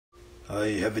I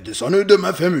have dishonored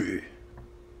my family.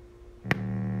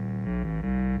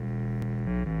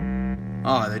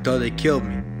 Oh, they thought they killed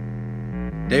me.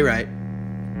 They right.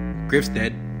 Griff's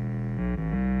dead.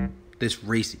 This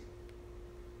Racy.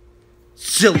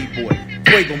 Silly boy,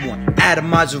 Fuego one,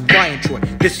 atomizer Ryan Troy.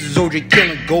 This is OJ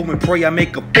killing Goldman, pray I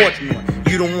make a fortune on.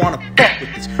 You don't wanna fuck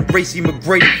with this. Racy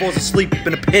McGrady falls asleep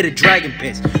in a pit of dragon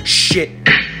piss. Shit,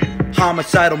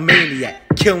 homicidal maniac,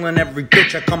 killing every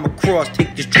bitch I come across.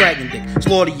 Take this dragon dick,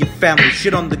 slaughter your family,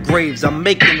 shit on the graves. I'm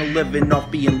making a living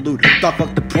off being looted. Thought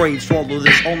fuck the brave, swallow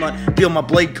this whole nut, feel my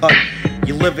blade cut.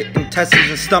 You live it, intestines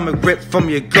and stomach ripped from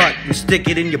your gut and stick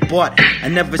it in your butt. I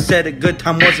never said a good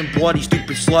time wasn't bloody,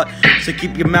 stupid slut. So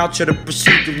keep your mouth shut and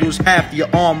proceed to lose half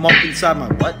your arm up inside my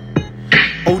what?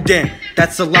 Oh damn,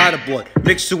 that's a lot of blood.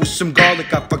 Mixed it with some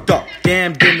garlic, I fucked up.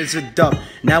 Damn, dinner's a dub.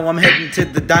 Now I'm heading to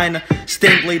the diner,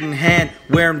 stained blade in hand,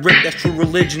 wearing rip, that's true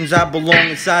religions. I belong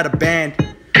inside a band.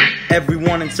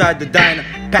 Everyone inside the diner,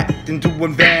 packed into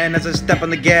one van. As I step on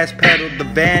the gas pedal, the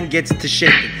van gets to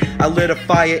shaking. I lit a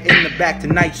fire in the back,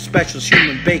 tonight's special's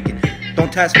human bacon.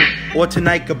 Don't test me, or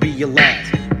tonight could be your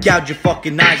last. Gouge your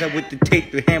fucking eyes out with the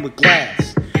tape, your hand with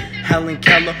glass. Helen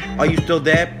Keller, are you still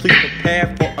there? Please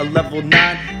prepare for a level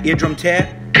 9 eardrum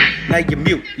tear. Now you're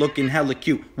mute, looking hella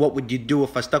cute. What would you do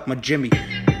if I stuck my Jimmy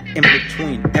in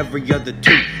between every other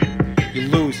tooth? You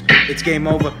lose, it's game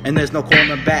over, and there's no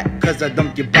calling back. Cause I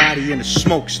dumped your body in a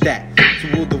smokestack.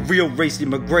 So will the real Racy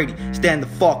McGrady stand the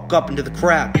fuck up into the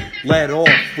crowd? Let off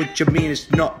with your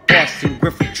meanest nut busting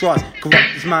Griffith trust.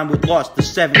 Corrupt his mind with lust, the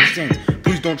 7 sins.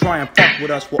 Please don't try and fuck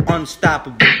with us, we're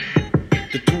unstoppable.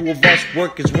 The two of us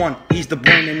work as one. He's the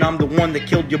brain and I'm the one that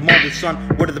killed your mother's son.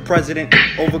 Word of the president,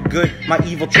 over good, my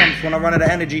evil trumps. When I run out of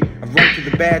energy, I run to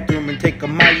the bathroom and take a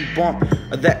mighty bump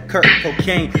of that Kurt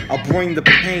cocaine. I'll bring the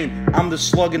pain, I'm the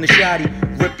slug in the shoddy,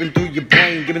 ripping through your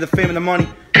brain. Give me the fame and the money,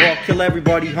 or I'll kill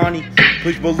everybody, honey.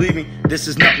 Please believe me, this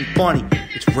is nothing funny.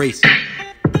 It's Racy.